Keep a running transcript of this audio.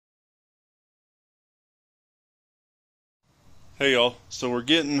Hey y'all, so we're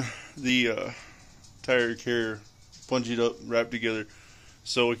getting the tire carrier pungied up, wrapped together,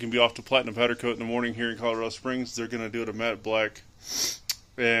 so we can be off to platinum powder coat in the morning here in Colorado Springs. They're going to do it a matte black,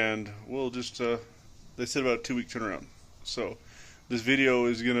 and we'll just, they said about a 2-week turnaround. So this video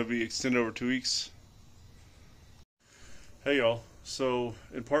is going to be extended over 2 weeks. Hey y'all, so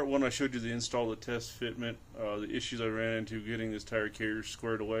in part 1 I showed you the install, the test fitment, the issues I ran into getting this tire carrier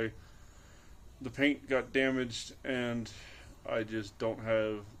squared away. The paint got damaged and I just don't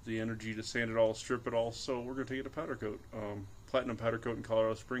have the energy to sand it all, strip it all, so we're going to take it to powder coat. Platinum Powder Coat in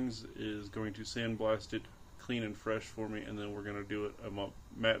Colorado Springs is going to sandblast it clean and fresh for me, and then we're going to do it a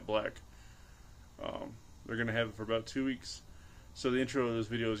matte black. They're going to have it for about 2 weeks. So the intro of this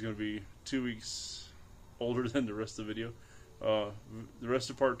video is going to be 2 weeks older than the rest of the video. The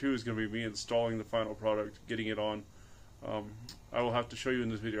rest of part 2 is going to be me installing the final product, getting it on. I will have to show you in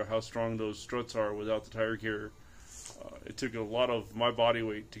this video how strong those struts are without the tire carrier. It took a lot of my body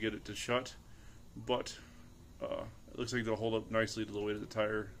weight to get it to shut, but it looks like they'll hold up nicely to the weight of the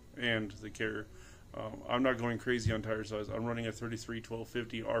tire and the carrier. I'm not going crazy on tire size. I'm running a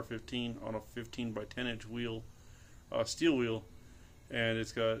 33-1250 R15 on a 15 by 10 inch wheel, steel wheel, and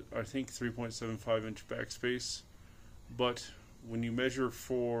it's got, I think, 3.75 inch backspace. But when you measure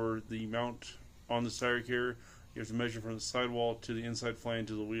for the mount on the tire carrier, you have to measure from the sidewall to the inside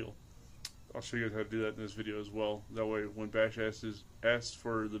flange of the wheel. I'll show you guys how to do that in this video as well. That way when Bash asks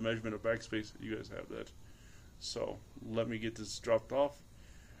for the measurement of backspace, you guys have that. So let me get this dropped off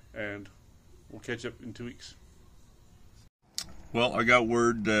and we'll catch up in 2 weeks. Well, I got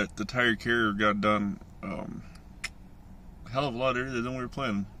word that the tire carrier got done a hell of a lot earlier than we were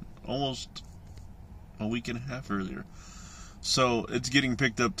planning. Almost a week and a half earlier. So it's getting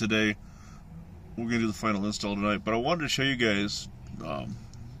picked up today. We're going to do the final install tonight. But I wanted to show you guys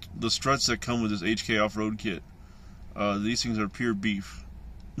the struts that come with this HK off-road kit. These things are pure beef.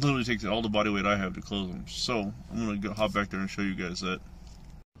 Literally takes all the body weight I have to close them. So I'm going to hop back there and show you guys that.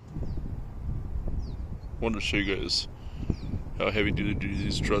 Wanted to show you guys how heavy duty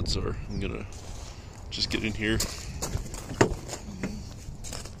these struts are. I'm going to just get in here.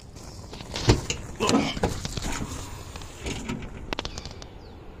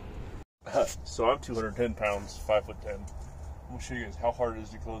 So I'm 210 pounds, 5'10". I'm going to show you guys how hard it is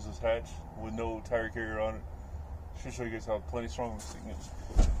to close this hatch with no tire carrier on it. Should show you guys how plenty strong this thing is.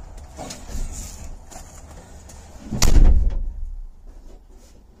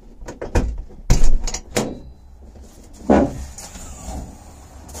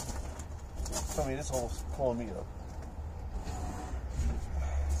 I mean, it's almost pulling me up.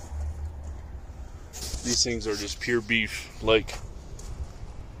 These things are just pure beef. Like,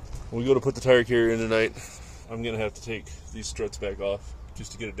 when we go to put the tire carrier in tonight, I'm going to have to take these struts back off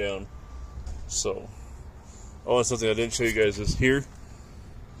just to get it down. So, that's something I didn't show you guys is here.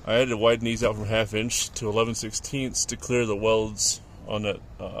 I had to widen these out from 1/2 inch to 11/16 to clear the welds on that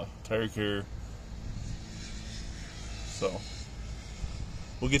tire carrier. So,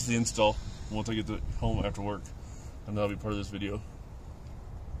 we'll get to the install once I get home after work, and that'll be part of this video.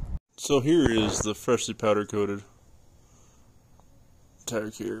 So here is the freshly powder coated tire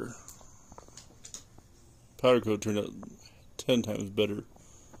carrier. Powder coat turned out 10 times better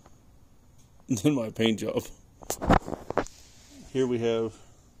than my paint job. Here we have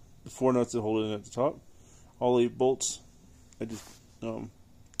the 4 nuts that hold it in at the top, all 8 bolts. I just and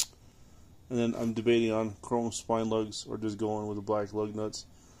then I'm debating on chrome spine lugs or just going with the black lug nuts.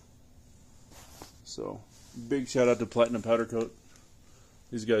 So big shout out to Platinum Powder Coat.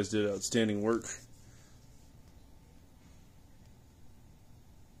 These guys did outstanding work.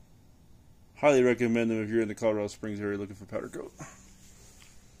 Highly recommend them if you're in the Colorado Springs area looking for powder coat.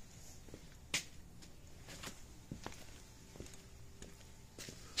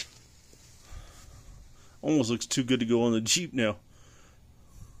 Almost looks too good to go on the Jeep now.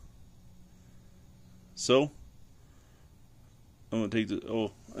 So, I'm going to take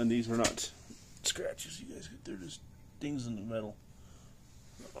the, and these are not scratches, you guys, they're just dings in the metal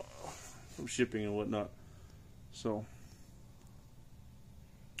from shipping and whatnot. So,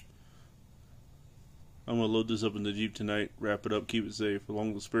 I'm going to load this up in the Jeep tonight, wrap it up, keep it safe, along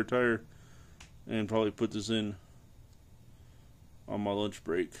with the spare tire, and probably put this in on my lunch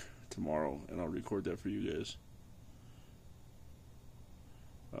break tomorrow, and I'll record that for you guys.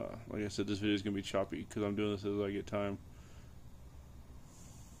 Like I said, this video is going to be choppy, because I'm doing this as I get time.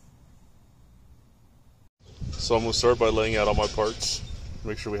 So I'm going to start by laying out all my parts,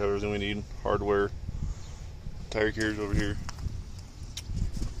 make sure we have everything we need, hardware, tire carriers over here.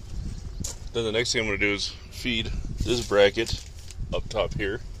 Then the next thing I'm going to do is feed this bracket up top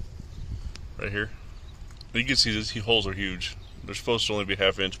here, right here. You can see these holes are huge. They're supposed to only be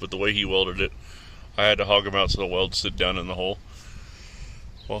 1/2 inch, but the way he welded it, I had to hog them out so the weld sit down in the hole.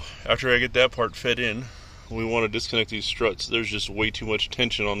 Well, after I get that part fed in, we want to disconnect these struts. There's just way too much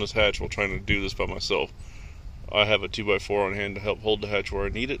tension on this hatch while trying to do this by myself. I have a 2x4 on hand to help hold the hatch where I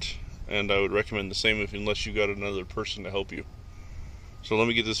need it, and I would recommend the same unless you got another person to help you. So let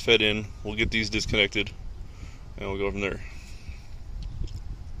me get this fed in, we'll get these disconnected, and we'll go from there.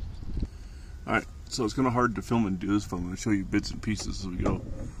 Alright, so it's kind of hard to film and do this, but I'm going to show you bits and pieces as we go.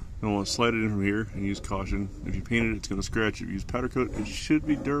 I want to slide it in from here and use caution. If you paint it, it's going to scratch. If you use powder coat, it should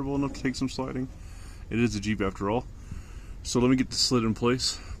be durable enough to take some sliding. It is a Jeep after all. So let me get the slid in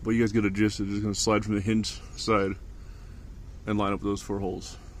place. But you guys get a gist. It's just going to slide from the hinge side and line up those 4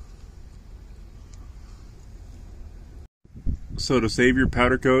 holes. So to save your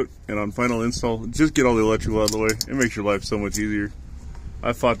powder coat and on final install, just get all the electrical out of the way. It makes your life so much easier.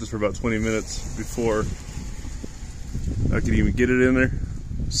 I fought this for about 20 minutes before I could even get it in there.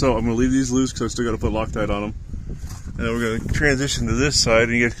 So I'm going to leave these loose because I still got to put Loctite on them. And then we're going to transition to this side,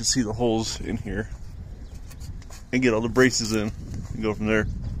 and you guys can see the holes in here. And get all the braces in and go from there.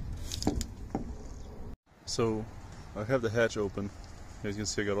 So I have the hatch open. As you can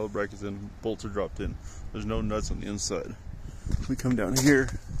see, I got all the brackets in, bolts are dropped in. There's no nuts on the inside. Let me come down here.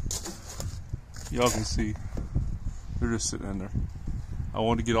 Y'all can see they're just sitting in there. I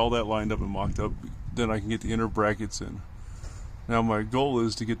want to get all that lined up and mocked up, then I can get the inner brackets in. Now my goal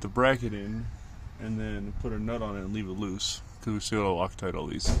is to get the bracket in and then put a nut on it and leave it loose, because we still gotta Loctite all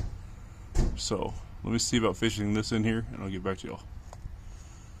these. So let me see about fishing this in here and I'll get back to y'all.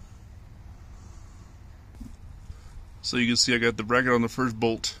 So you can see I got the bracket on the first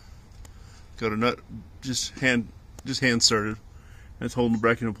bolt, got a nut just hand started, and it's holding the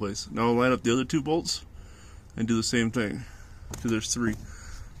bracket in place. Now I'll line up the other 2 bolts and do the same thing, because there's 3.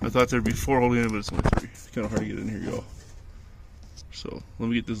 I thought there'd be 4 holding it, but it's only 3. It's kind of hard to get in here, y'all. So let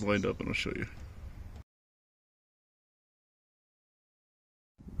me get this lined up and I'll show you.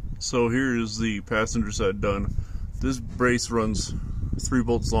 So here is the passenger side done. This brace runs 3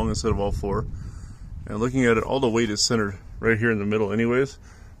 bolts long instead of all 4. And looking at it, all the weight is centered right here in the middle anyways,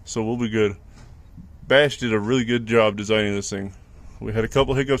 so we'll be good. Bash did a really good job designing this thing. We had a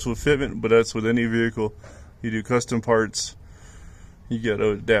couple hiccups with fitment, but that's with any vehicle. You do custom parts, you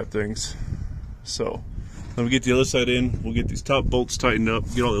gotta adapt things. So let me get the other side in, we'll get these top bolts tightened up,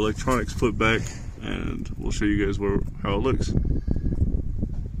 get all the electronics put back, and we'll show you guys how it looks.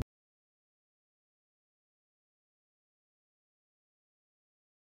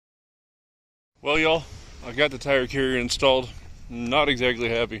 Well, y'all, I got the tire carrier installed. Not exactly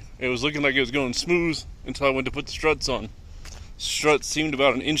happy. It was looking like it was going smooth until I went to put the struts on. Struts seemed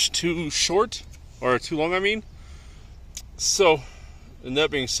about 1 inch too short, or too long I mean. So, and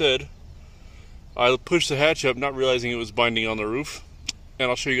that being said, I pushed the hatch up not realizing it was binding on the roof, and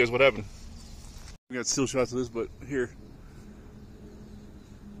I'll show you guys what happened. We got still shots of this, but here.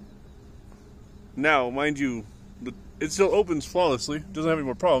 Now, mind you, it still opens flawlessly, doesn't have any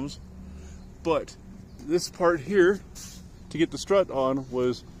more problems, but this part here to get the strut on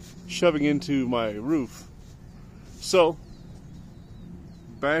was shoving into my roof. So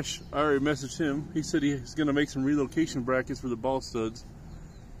Bash, I already messaged him. He said he's going to make some relocation brackets for the ball studs.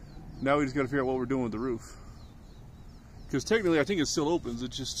 Now we just got to figure out what we're doing with the roof, because technically I think it still opens,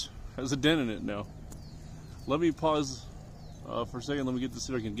 it just has a dent in it now. Let me pause for a second. Let me get this,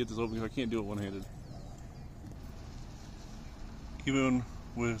 see if I can get this open, because I can't do it one-handed. Even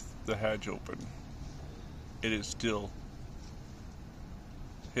with the hatch open, it is still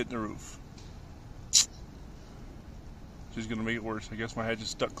hitting the roof. Just gonna make it worse. I guess my hatch is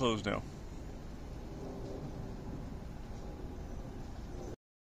stuck closed now.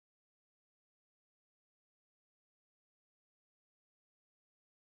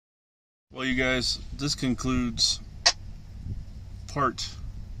 Well, you guys, this concludes part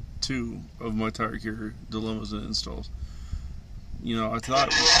 2 of my tire carrier dilemmas and installs. You know, I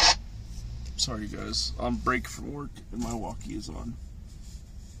thought, sorry guys, I'm break from work and my walkie is on.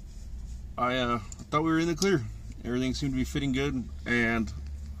 I thought we were in the clear. Everything seemed to be fitting good, and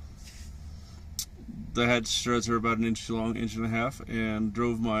the hatch struts are about 1 inch long, 1.5 inches, and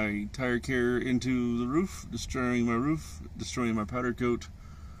drove my tire carrier into the roof, destroying my roof, destroying my powder coat.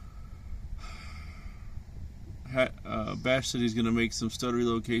 Bash said he's going to make some stud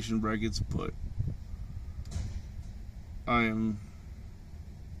relocation brackets, but I am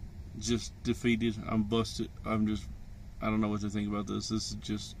just defeated. I'm busted. I don't know what to think about this. This is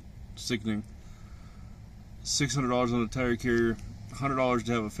just sickening. $600 on a tire carrier, $100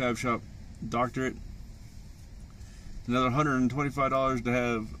 to have a fab shop doctor it, another $125 to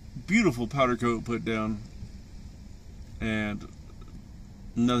have beautiful powder coat put down, and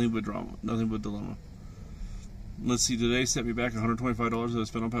Nothing but drama. Nothing but dilemma. Let's see, today set me back $125 that I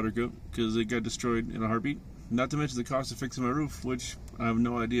spent on powder coat because it got destroyed in a heartbeat. Not to mention the cost of fixing my roof, which I have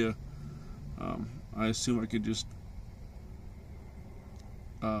no idea. I assume I could just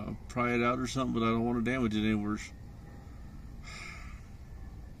pry it out or something, but I don't want to damage it any worse.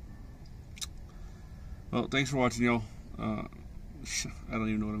 Well, thanks for watching, y'all. I don't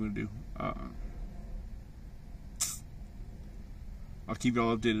even know what I'm going to do. I'll keep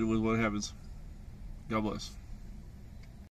y'all updated with what happens. God bless.